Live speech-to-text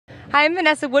Hi, I'm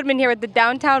Vanessa Woodman here with the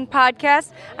Downtown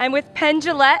Podcast. I'm with Penn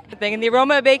Jillette, and the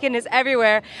aroma of bacon is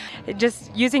everywhere.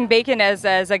 Just using bacon as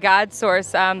a God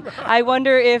source. I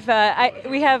wonder if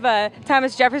we have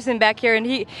Thomas Jefferson back here, and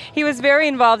he was very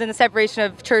involved in the separation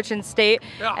of church and state,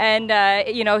 and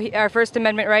our First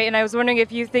Amendment right. And I was wondering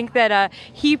if you think that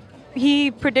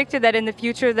he predicted that in the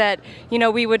future that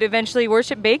we would eventually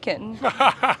worship bacon.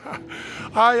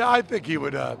 I think he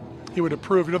would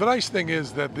approve. The nice thing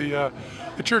is that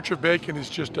the Church of Bacon is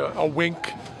just a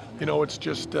wink. It's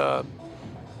just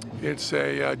it's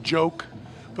a joke,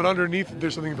 but underneath it,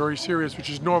 there's something very serious,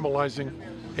 which is normalizing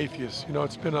atheists.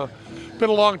 It's been a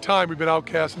long time we've been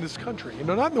outcast in this country.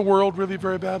 Not in the world really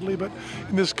very badly, but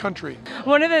in this country.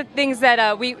 One of the things that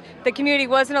the community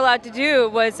wasn't allowed to do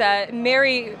was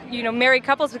marry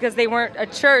couples because they weren't a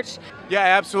church. Yeah,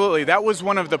 absolutely. That was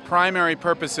one of the primary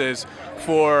purposes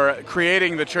for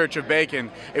creating the Church of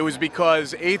Bacon. It was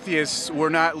because atheists were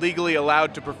not legally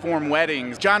allowed to perform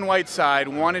weddings. John Whiteside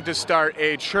wanted to start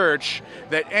a church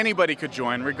that anybody could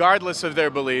join, regardless of their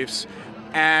beliefs,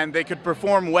 and they could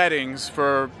perform weddings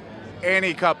for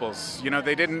any couples.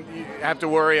 They didn't have to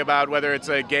worry about whether it's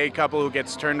a gay couple who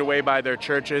gets turned away by their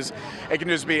churches. It can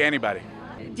just be anybody.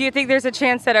 Do you think there's a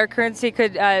chance that our currency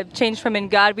could change from "In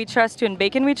God We Trust" to "In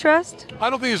Bacon We Trust"? I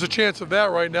don't think there's a chance of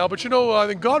that right now, but I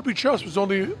think "God We Trust" was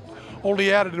only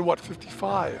added in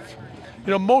 55.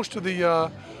 Most of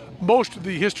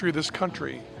the history of this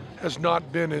country has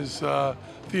not been as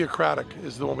theocratic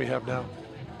as the one we have now.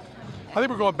 I think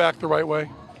we're going back the right way.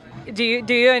 Do you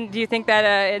think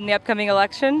that in the upcoming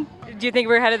election, do you think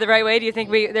we're headed the right way? Do you think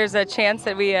there's a chance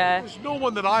that we? There's no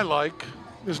one that I like.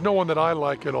 There's no one that I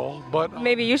like at all. But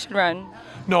maybe you should run.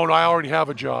 No, I already have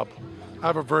a job. I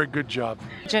have a very good job.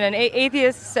 And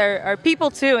atheists are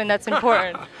people too, and that's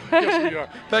important. Yes, we are.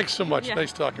 Thanks so much. Yeah.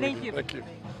 Nice talking with you. Thank you.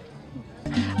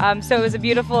 Thank you. So it was a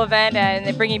beautiful event, and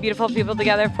they're bringing beautiful people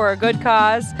together for a good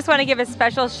cause. Just want to give a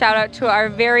special shout out to our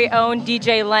very own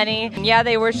DJ Lenny. Yeah,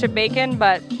 they worship bacon,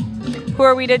 but who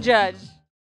are we to judge?